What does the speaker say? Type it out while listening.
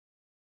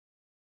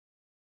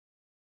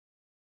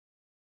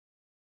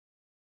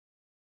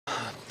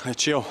Hi,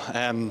 Chio.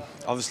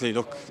 Obviously,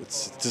 look,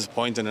 it's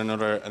disappointing.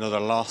 Another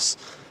loss.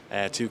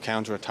 Two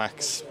counter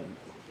attacks.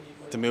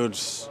 The mood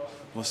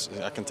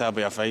I can tell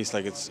by your face,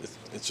 like it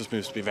just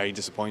must be very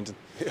disappointing.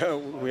 Yeah,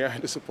 we are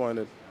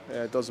disappointed.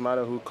 It doesn't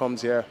matter who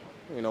comes here.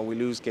 You know, we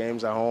lose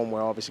games at home.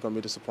 We're obviously going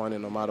to be disappointed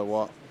no matter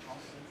what.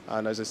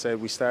 And as I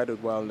said, we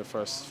started well in the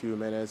first few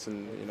minutes,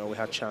 and we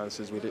had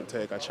chances. We didn't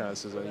take our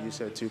chances, and you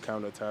said two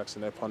counter attacks,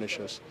 and they punished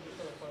us.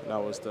 And that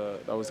was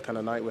the kind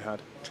of night we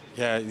had.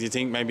 Yeah, do you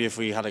think maybe if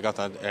we had got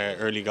that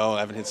early goal,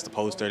 Evan hits the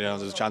post early on,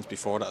 there was a chance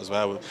before that as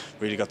well. We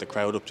really got the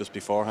crowd up just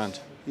beforehand.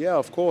 Yeah,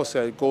 of course.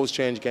 Goals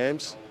change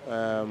games.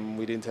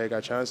 We didn't take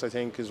our chance. I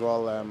think as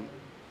well.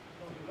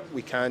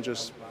 We can't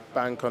just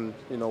bank on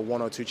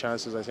one or two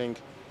chances. I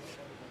think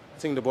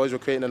the boys were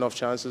creating enough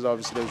chances.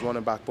 Obviously, there was one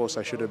in back post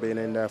I should have been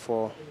in there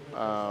for,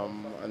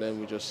 and then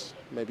we just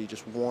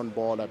one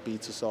ball that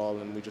beats us all,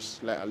 and we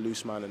just let a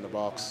loose man in the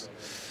box.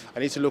 I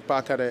need to look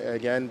back at it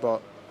again,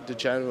 but the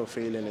general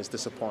feeling is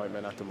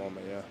disappointment at the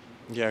moment. Yeah.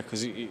 Yeah,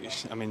 because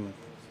I mean,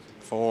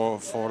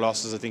 four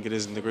losses I think it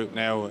is in the group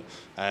now.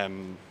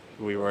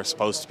 We were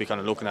supposed to be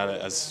kind of looking at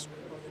it as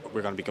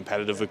we're going to be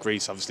competitive with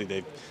Greece. Obviously,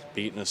 they've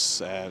beaten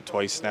us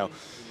twice now.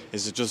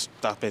 Is it just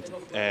that bit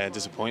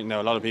disappointing now?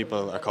 A lot of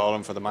people are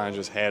calling for the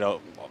manager's head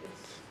up.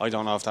 I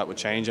don't know if that would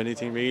change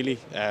anything really.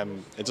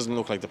 It doesn't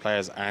look like the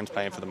players aren't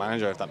playing for the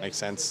manager, if that makes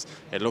sense.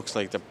 It looks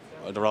like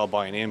they're all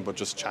buying in, but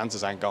just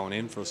chances aren't going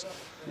in for us.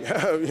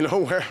 Yeah,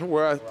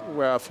 we're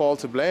at fault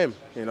to blame.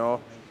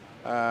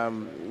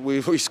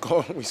 We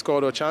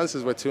scored our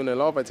chances. We're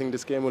 2-0 up. I think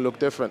this game will look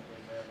different.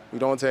 We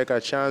don't take our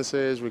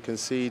chances. We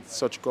concede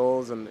such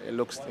goals, and it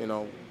looks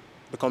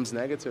becomes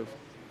negative.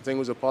 I think it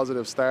was a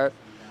positive start,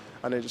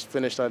 and it just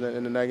finished in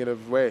a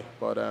negative way.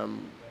 But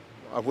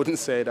I wouldn't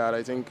say that.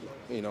 I think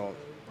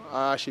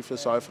I actually feel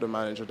sorry for the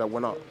manager that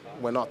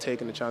we're not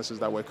taking the chances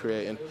that we're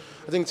creating.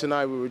 I think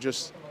tonight we were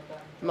just.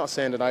 I'm not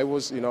saying that I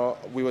was,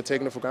 we were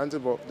taking it for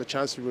granted, but the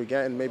chance we were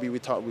getting, maybe we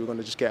thought we were going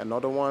to just get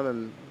another one,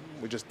 and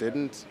we just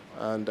didn't.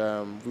 And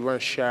we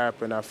weren't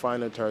sharp in our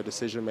final third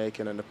decision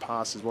making, and the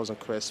passes wasn't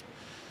crisp.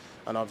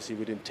 And obviously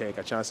we didn't take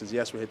our chances.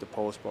 Yes, we hit the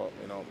post, but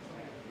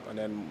and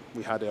then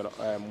we had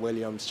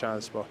Williams'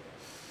 chance. But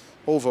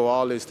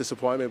overall, it's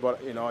disappointing.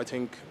 But I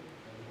think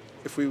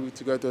if we were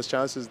to get those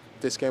chances,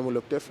 this game will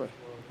look different.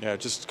 Yeah,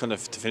 just kind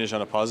of to finish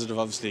on a positive,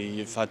 obviously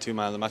you've had two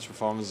man of the match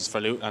performances for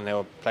Luton and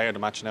now player of the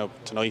match now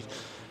tonight.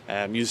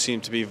 You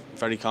seem to be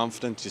very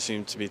confident, you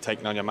seem to be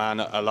taking on your man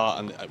a lot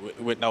and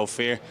with no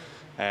fear.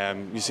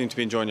 You seem to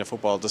be enjoying your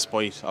football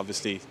despite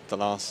obviously the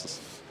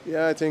losses.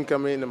 Yeah, I think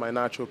I'm in my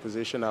natural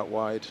position out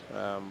wide.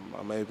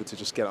 I'm able to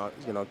just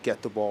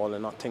get the ball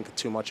and not think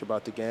too much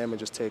about the game and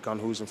just take on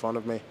who's in front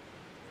of me.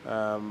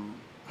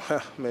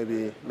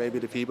 Maybe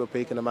the people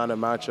picking the man of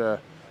the match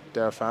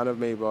they're a fan of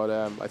me, but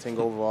I think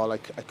overall I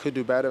could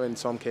do better in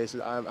some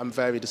cases. I'm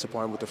very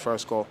disappointed with the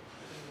first goal.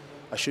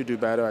 I should do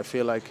better. I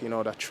feel like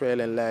that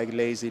trailing leg,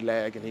 lazy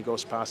leg, and he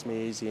goes past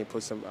me easy and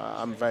puts him.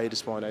 I'm very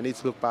disappointed. I need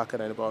to look back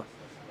at it, but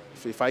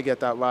if I get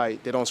that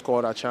right, they don't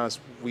score that chance,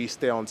 we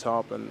stay on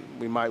top and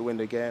we might win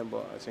the game.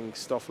 But I think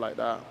stuff like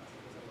that,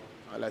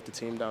 I let the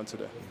team down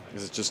today.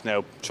 Is it just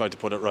now try to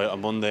put it right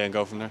on Monday and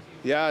go from there?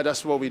 Yeah,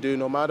 that's what we do.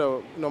 No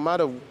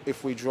matter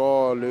if we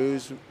draw or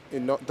lose,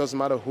 it doesn't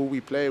matter who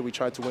we play. We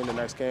try to win the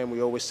next game.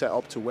 We always set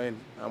up to win,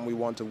 and we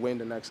want to win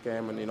the next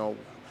game and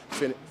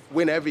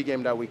win every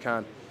game that we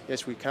can.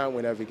 Yes, we can't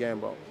win every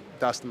game, but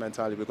that's the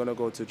mentality. We're going to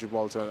go to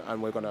Gibraltar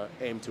and we're going to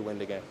aim to win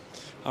the game.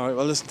 All right.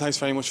 Well, listen. Thanks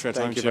very much for your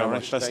time. Thank you very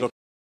much. Best luck.